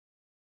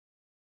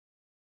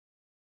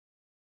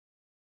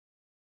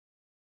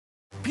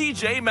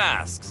PJ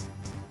Masks.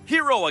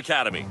 Hero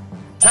Academy.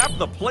 Tap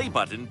the play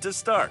button to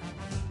start.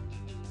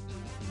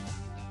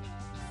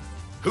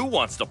 Who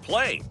wants to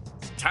play?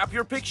 Tap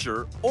your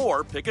picture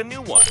or pick a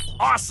new one.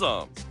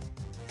 Awesome!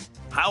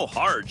 How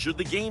hard should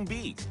the game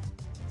be?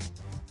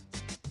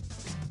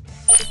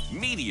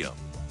 Medium.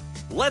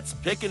 Let's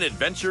pick an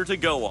adventure to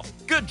go on.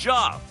 Good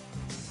job!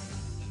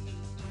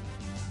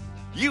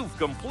 You've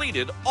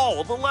completed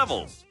all the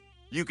levels.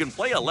 You can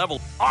play a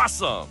level.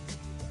 Awesome!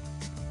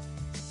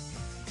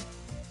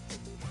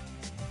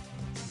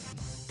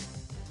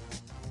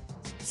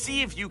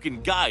 See if you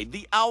can guide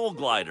the owl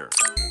glider.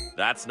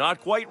 That's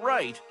not quite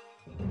right.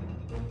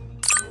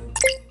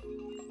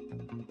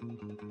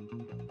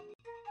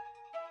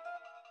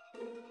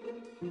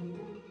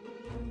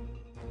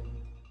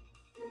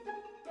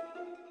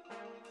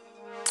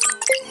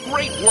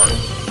 Great work!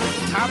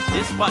 Tap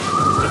this button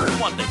if you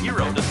want the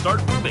hero to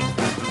start moving.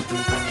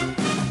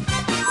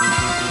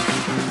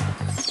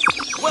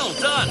 Well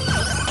done!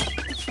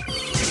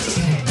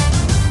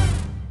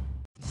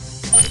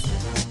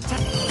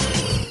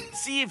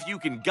 See if you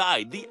can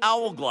guide the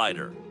owl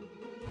glider.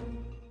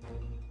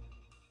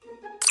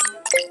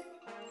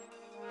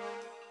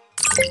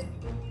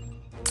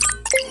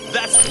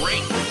 That's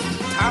great!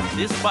 Tap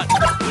this button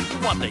when you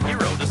want the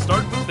hero to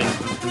start moving.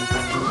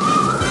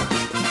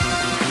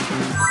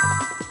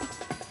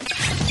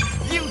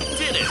 You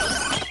did it!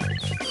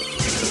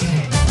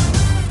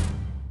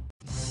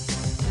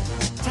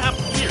 Tap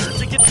here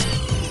to get...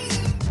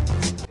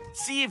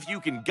 See if you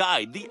can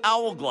guide the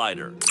owl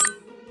glider.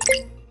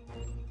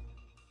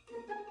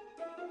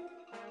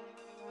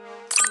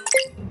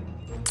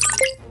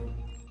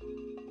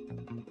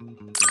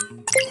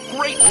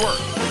 Great work!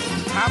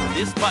 Tap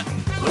this button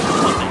when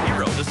you want the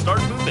hero to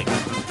start moving.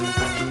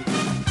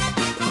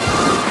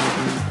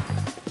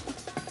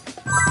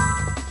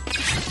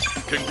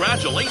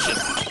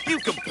 Congratulations! You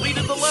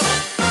completed the level!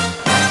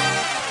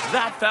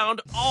 That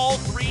found all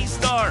 3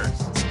 stars.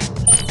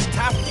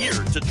 Tap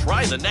here to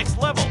try the next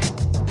level.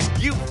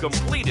 You've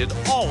completed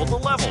all the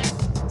levels.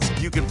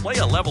 You can play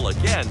a level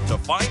again to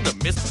find the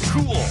missed.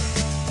 Cool!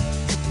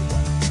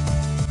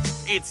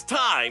 It's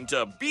time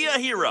to be a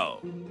hero!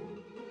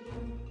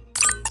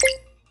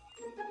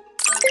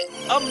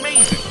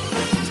 Amazing!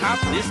 Tap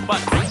this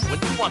button when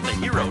you want the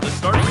hero to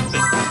start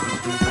moving.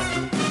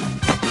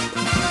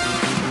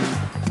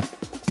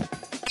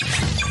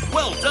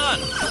 Well done!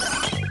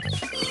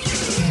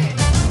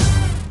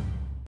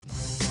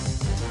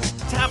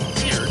 Tap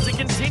here to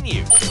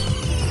continue.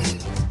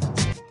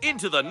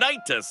 Into the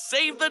night to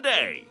save the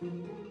day.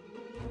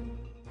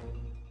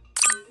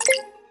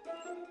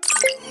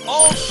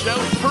 All shout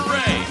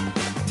hooray!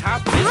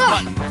 Tap this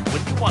button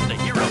when you want the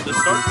hero to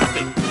start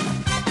moving.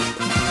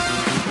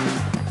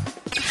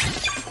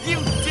 You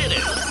did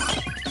it!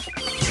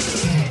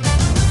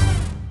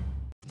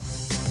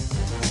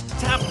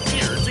 Tap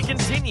here to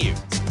continue.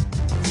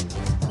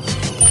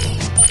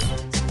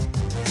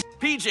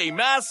 PJ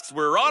Masks,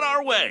 we're on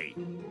our way!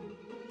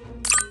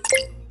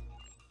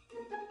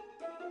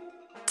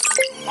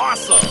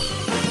 Awesome!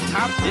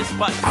 Tap this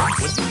button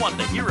when you want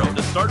the hero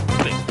to start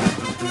moving.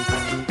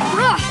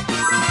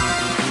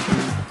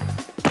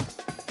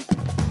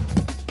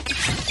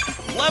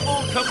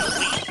 Level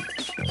complete!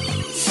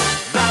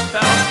 That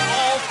found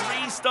all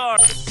 3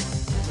 stars.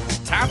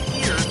 Tap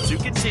here to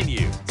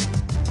continue.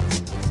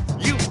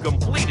 You've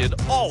completed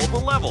all the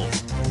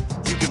levels.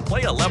 You can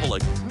play a level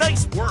again.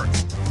 Nice work!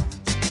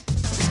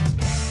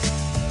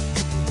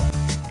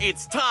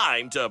 It's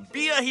time to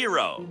be a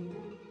hero.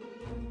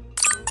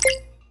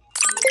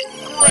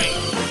 Great!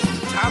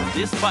 Tap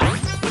this button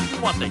when you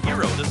want the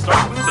hero to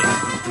start moving.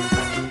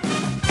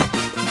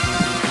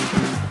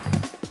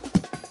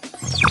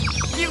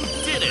 You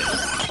did it!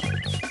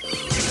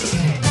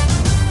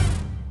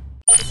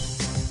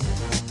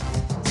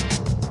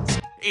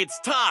 It's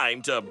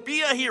time to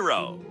be a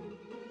hero.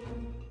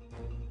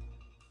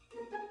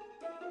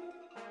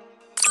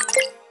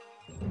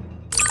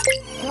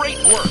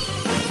 Great work!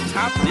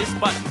 Tap this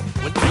button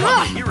when you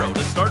want the hero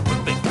to start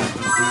moving.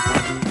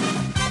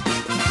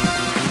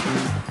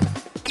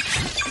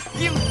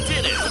 You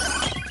did it!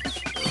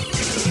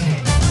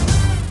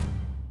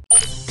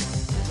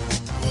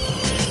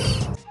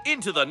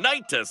 Into the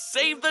night to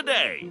save the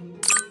day.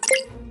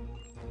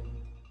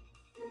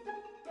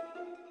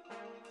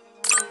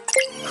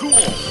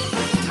 Cool!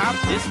 Tap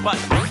this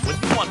button when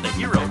you want the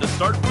hero to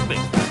start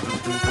moving.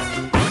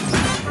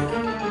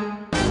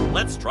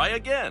 Let's try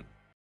again.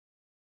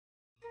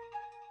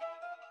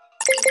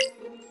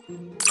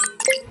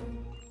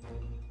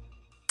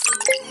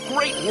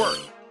 Great work!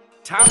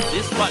 Tap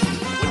this button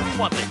when you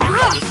want the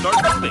hero to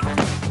start moving.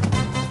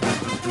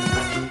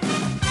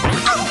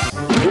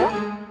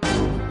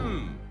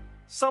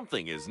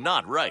 Something is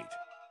not right.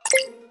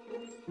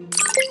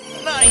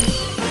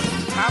 Nice!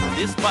 Tap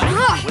this button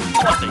when you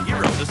want the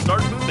hero to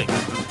start moving.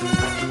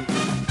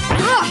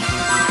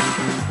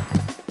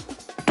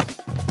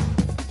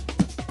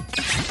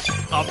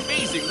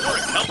 Amazing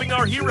work helping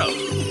our hero.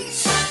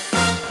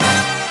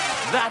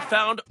 That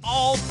found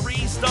all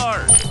 3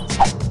 stars.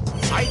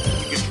 I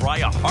think you can try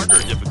a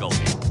harder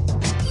difficulty?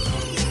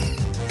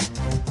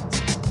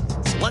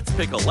 Let's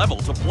pick a level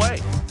to play.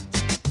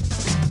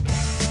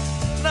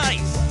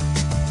 Nice!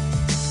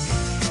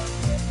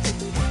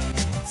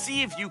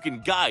 See if you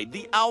can guide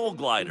the owl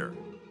glider.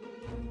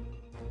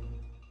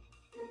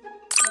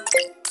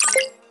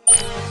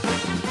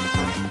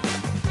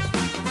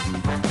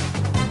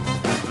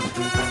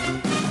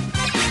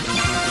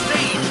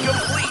 Stage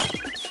complete!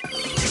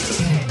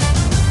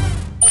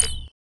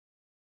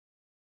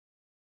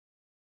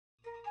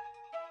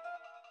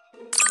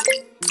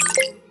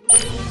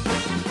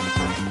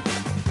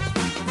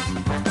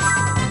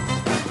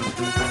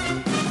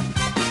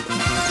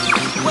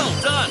 Well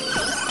done!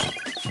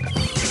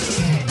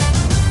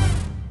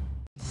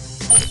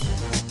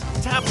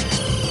 Tap.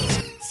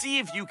 See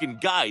if you can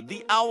guide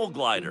the owl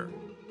glider.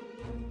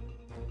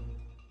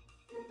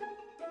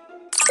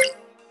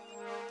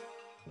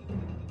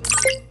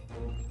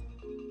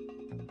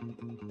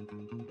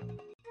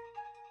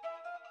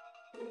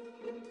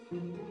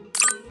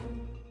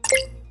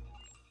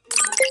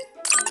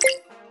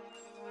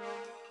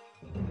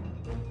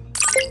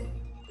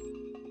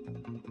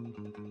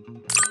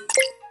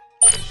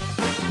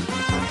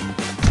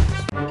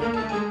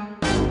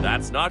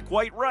 That's not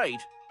quite right.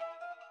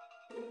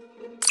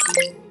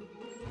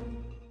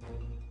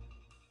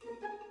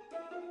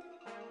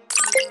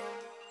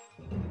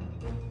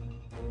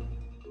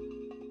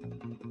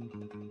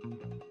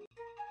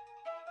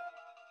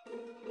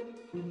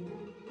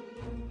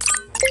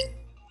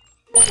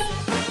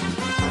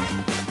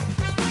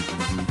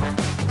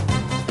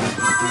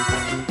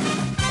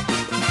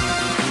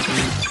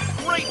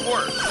 Great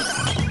work!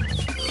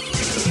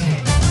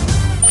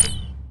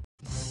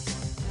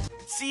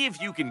 See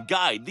if you can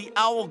guide the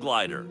owl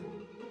glider.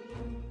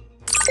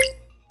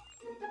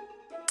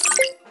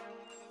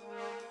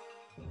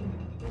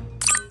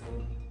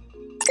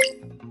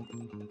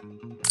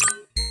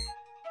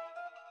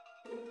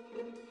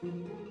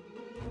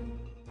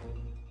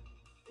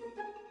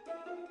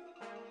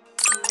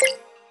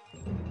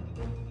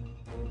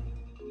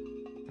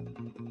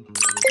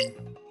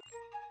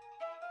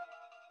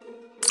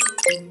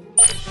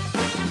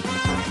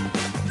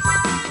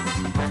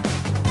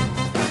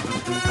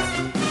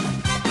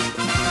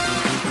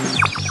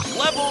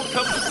 Level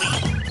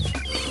complete!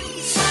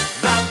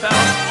 That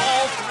found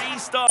all 3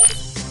 stars!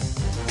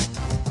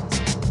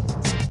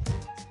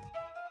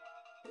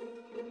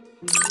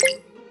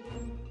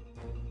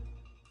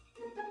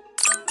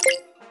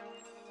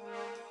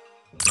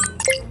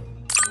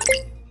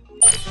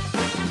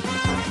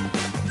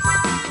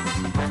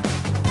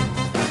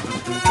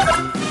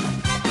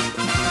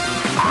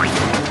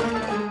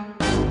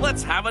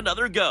 Let's have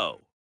another go.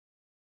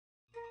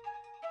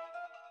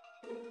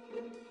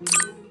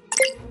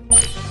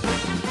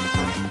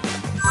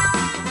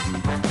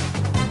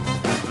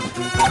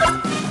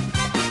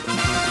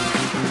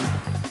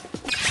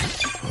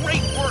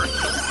 Great work!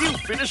 You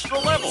finished the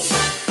level!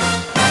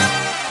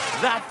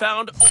 That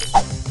found...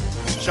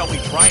 Shall we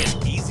try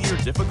an easier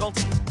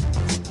difficulty?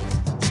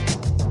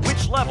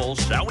 Which level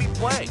shall we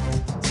play?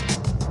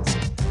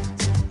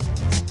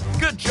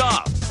 Good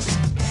job!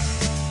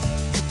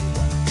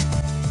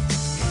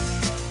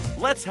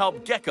 Let's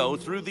help Gekko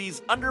through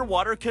these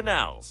underwater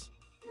canals.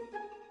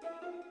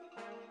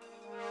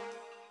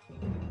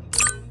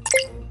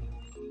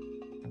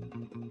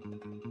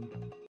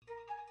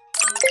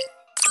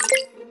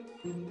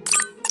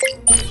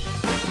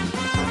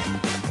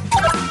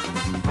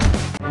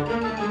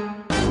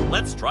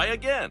 Let's try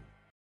again.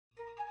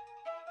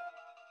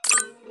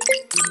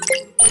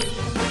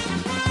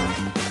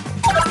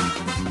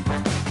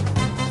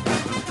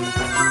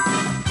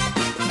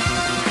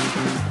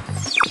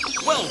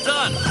 Well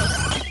done!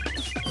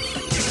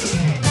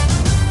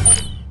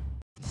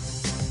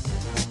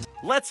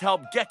 Let's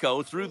help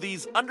Gekko through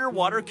these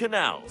underwater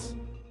canals.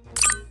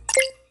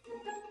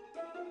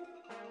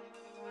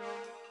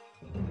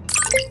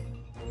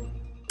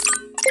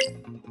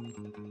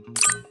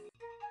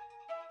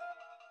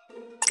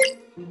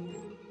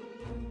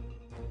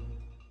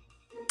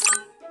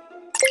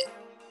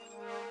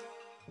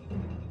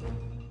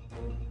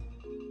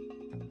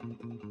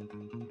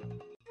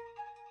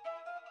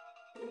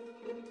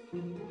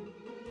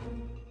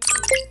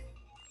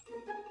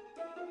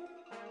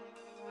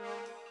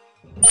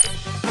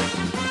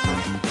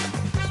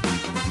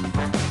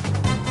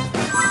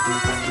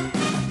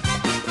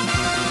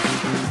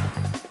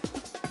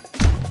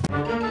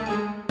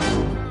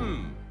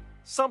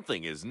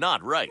 Something is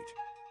not right.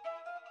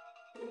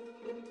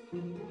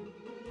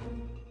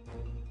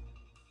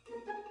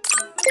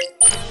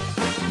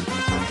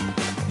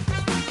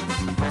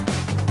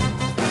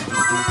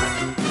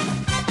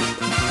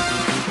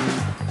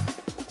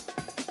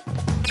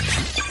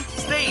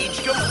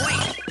 Stage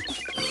complete!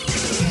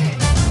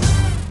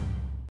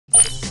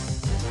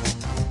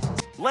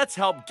 Let's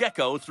help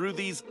Gekko through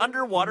these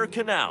underwater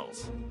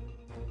canals.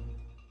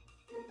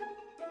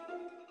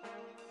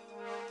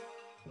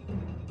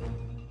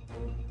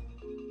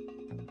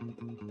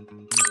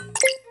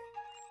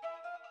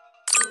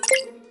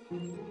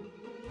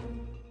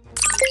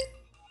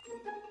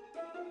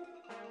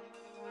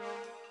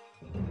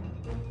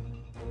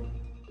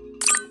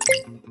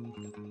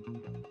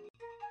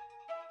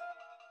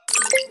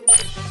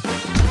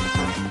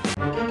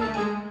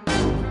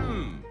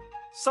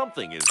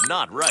 Something is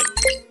not right.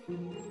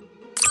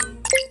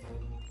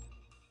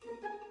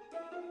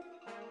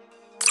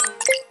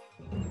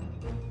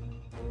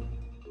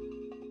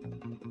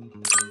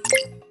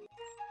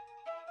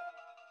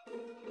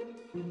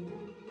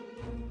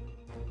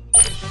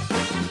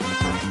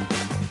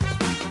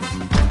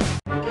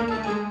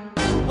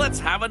 Let's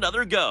have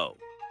another go.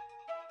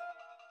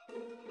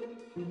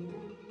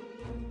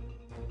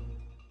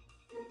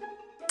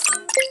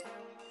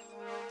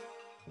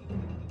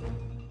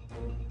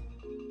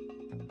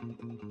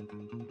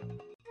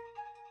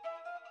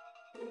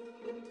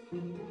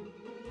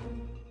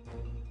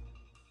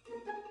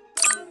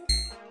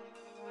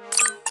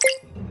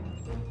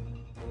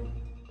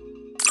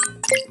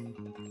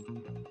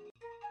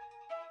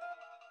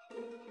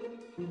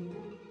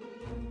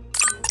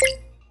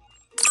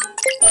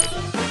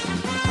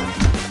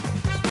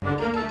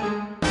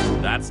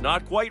 That's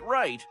not quite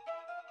right.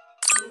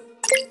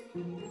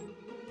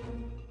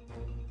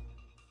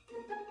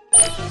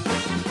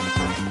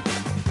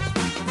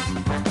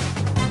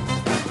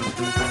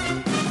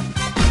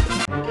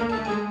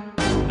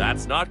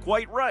 That's not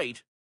quite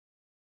right.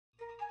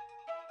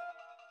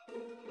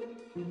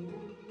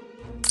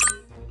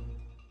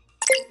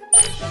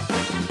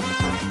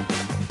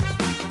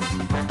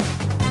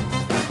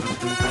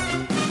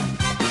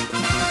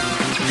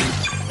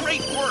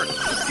 Great work!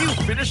 You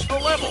finished the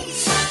level!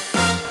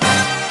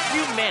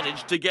 You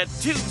managed to get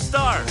 2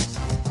 stars!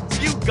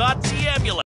 You got the amulet!